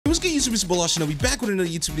What's good, YouTube? It's Balash and I'll be back with another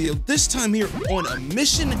YouTube video. This time here on a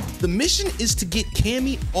mission. The mission is to get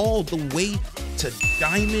Cammy all the way to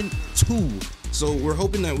Diamond 2. So we're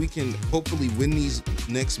hoping that we can hopefully win these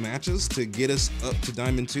next matches to get us up to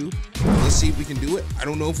Diamond 2. Let's see if we can do it. I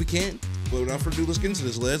don't know if we can, but without further ado, let's get into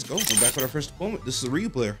this. Let's go. We're back with our first opponent. This is a Ryu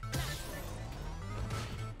player.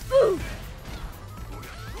 I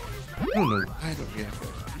don't know. I don't get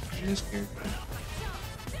this character.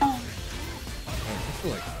 I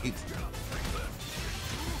feel like it's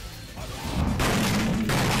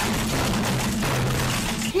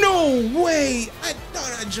no way! I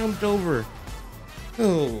thought I jumped over.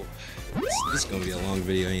 Oh, this is gonna be a long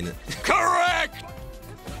video, ain't it? Correct!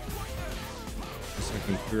 Guess I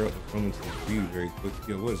can clear out the phone to the view very quick.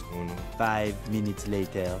 Yo, what is going on? 5 minutes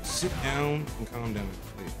later. Sit down and calm down,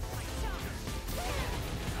 please.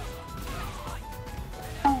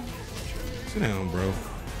 Sit down, bro.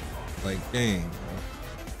 Like, dang, bro.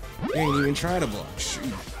 You ain't even try to block.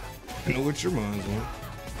 Shoot. I know what your mind's on.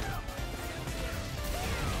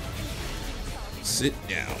 Sit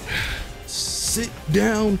down. Sit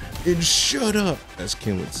down and shut up. As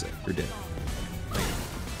Kim would say. You're dead.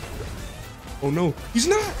 Oh no, he's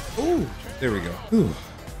not. Oh, there we go. Whew.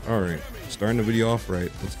 All right, starting the video off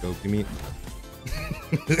right. Let's go. Give me.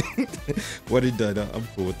 What he done, I'm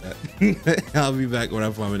cool with that. I'll be back when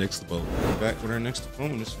I find my next opponent. Back with our next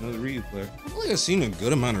opponent. It's another Ryu player. I feel like I've seen a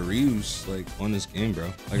good amount of Ryus like on this game,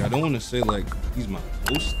 bro. Like I don't want to say like he's my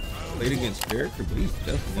most played against character, but he's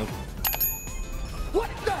definitely up there. What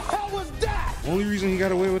the hell was that? The only reason he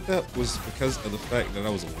got away with that was because of the fact that I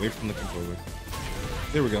was away from the controller.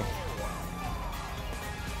 There we go.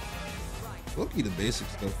 Lucky the basic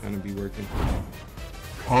stuff kind of be working.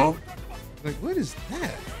 Huh? Like, what is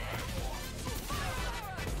that?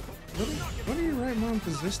 What are your right mind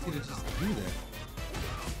possessed you to just do that?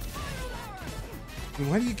 And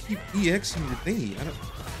why do you keep EXing your thingy?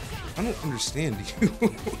 I don't understand you.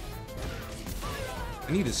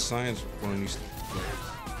 I need a science report on these players.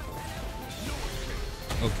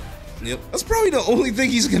 Okay. Yep. That's probably the only thing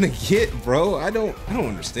he's gonna get, bro. I don't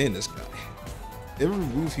understand this guy. Every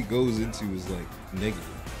move he goes into is like negative.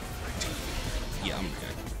 Yeah, I'm reacting.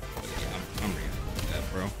 I'm reacting to that,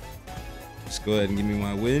 bro. Just go ahead and give me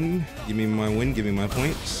my win. Give me my win. Give me my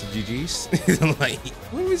points. GG's. Like,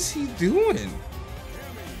 what was he doing?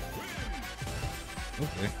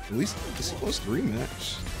 Okay, at least he's supposed to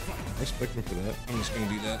rematch. I respect him for that. I'm just gonna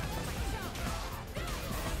do that.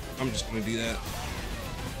 I'm just gonna do that.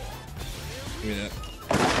 Give me that.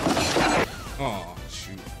 Oh,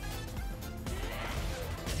 shoot.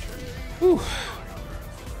 Whew.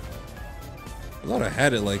 I thought I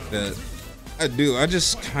had it like that. I do. I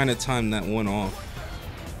just kind of timed that one off.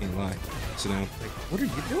 Can't lie. So now, like, what are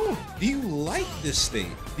you doing? Do you like this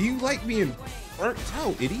state? Do you like being burnt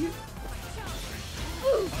out, idiot?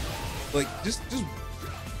 Like, just.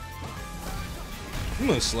 You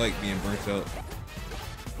must like being burnt out.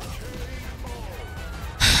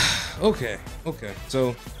 Okay.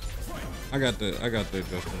 So, I got the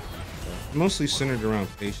adjustment. Mostly centered around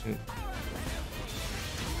patient.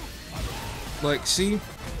 Like, see?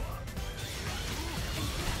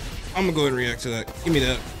 I'm gonna go ahead and react to that. Give me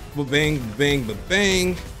that. Ba-bang, bang,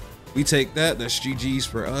 ba-bang. We take that. That's GG's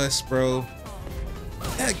for us, bro.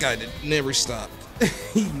 That guy never stopped.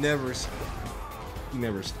 He never stopped.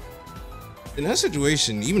 In that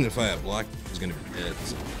situation, even if I had blocked, he was gonna be dead.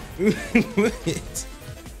 So.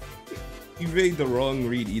 You made the wrong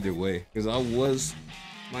read either way. Because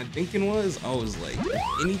my thinking was, I was like, if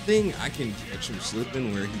anything, I can catch him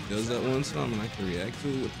slipping where he does that one time and I can react to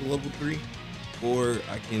it with the level 3. Or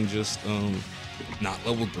I can just, not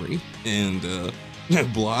level 3 and,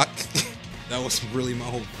 block. That was really my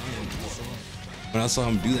whole plan. When I saw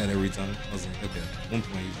him do that every time, I was like, okay, at one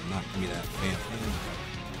point he's not give me that fan.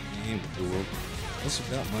 I also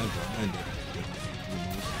got my blind.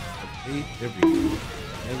 I paid every year.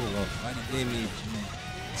 Never lost. Why did they make me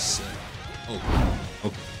set? Oh,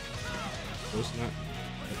 okay. So it's not.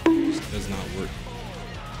 This does not work.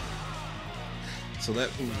 So that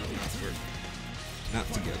move does not work. Not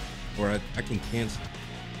together. Or I can cancel.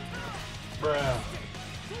 Bruh.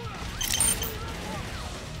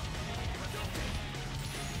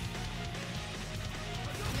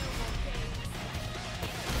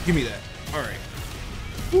 Give me that. Alright.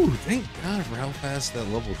 Ooh, thank God for how fast that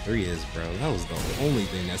level 3 is, bro. That was the only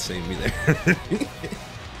thing that saved me there.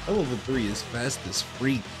 That level 3 is fast as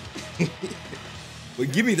freak.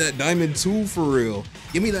 But give me that Diamond 2 for real.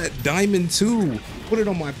 Give me that Diamond 2. Put it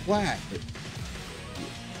on my plaque.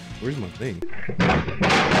 Where's my thing?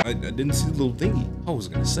 I didn't see the little thingy. I was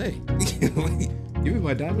gonna say. Give me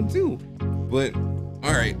my Diamond 2. But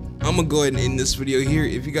Alright, I'm gonna go ahead and end this video here.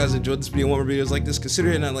 If you guys enjoyed this video and want more videos like this, consider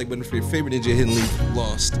hitting that like button for your favorite ninja hidden leaf,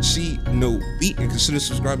 Lost Shinobi, and consider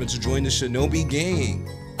subscribing to join the Shinobi gang.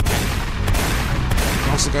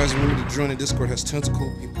 Also, guys, remember to join the Discord. It has tons of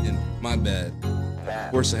cool people in. My bad.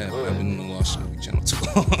 Of course I have. I've been on the Lost Shinobi channel too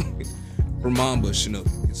long. For Mamba Shinobi,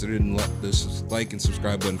 consider hitting the like and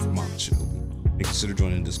subscribe button for Mamba Shinobi. And consider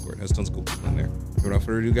joining the Discord. It has tons of cool people in there. Without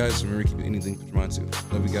further ado, guys, remember to keep anything put your mind to.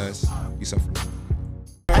 Love you guys. Peace out for now.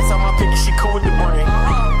 I saw my picky, she cool with the brain.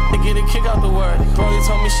 They get a kick out the word. Brody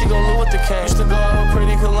told me she gon' live with the cane. Used to go out with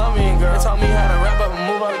pretty Colombian girl. They taught me how to rap up and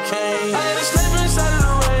move out the cane. I got a sniper inside of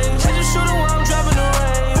the range. I just shoot her while I'm driving the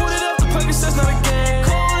range. Put it up the pockets, that's not a game.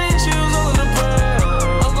 Cold and chills all in the brain.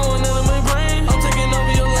 I'm going out of my brain. I'm taking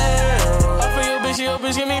over your land. I feel your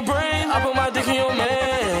bitch give me brain. I put my dick in your man.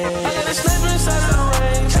 I got a sniper inside of the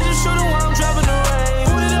range. I just shoot her while I'm driving the range.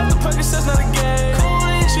 Put it up the pockets, that's not a game. Cold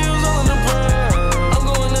and chills all in the brain.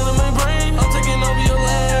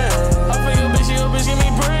 Give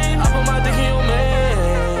me brain, I put my dick in your man.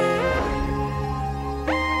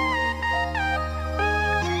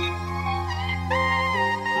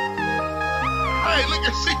 Hey, look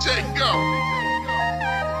at CJ go.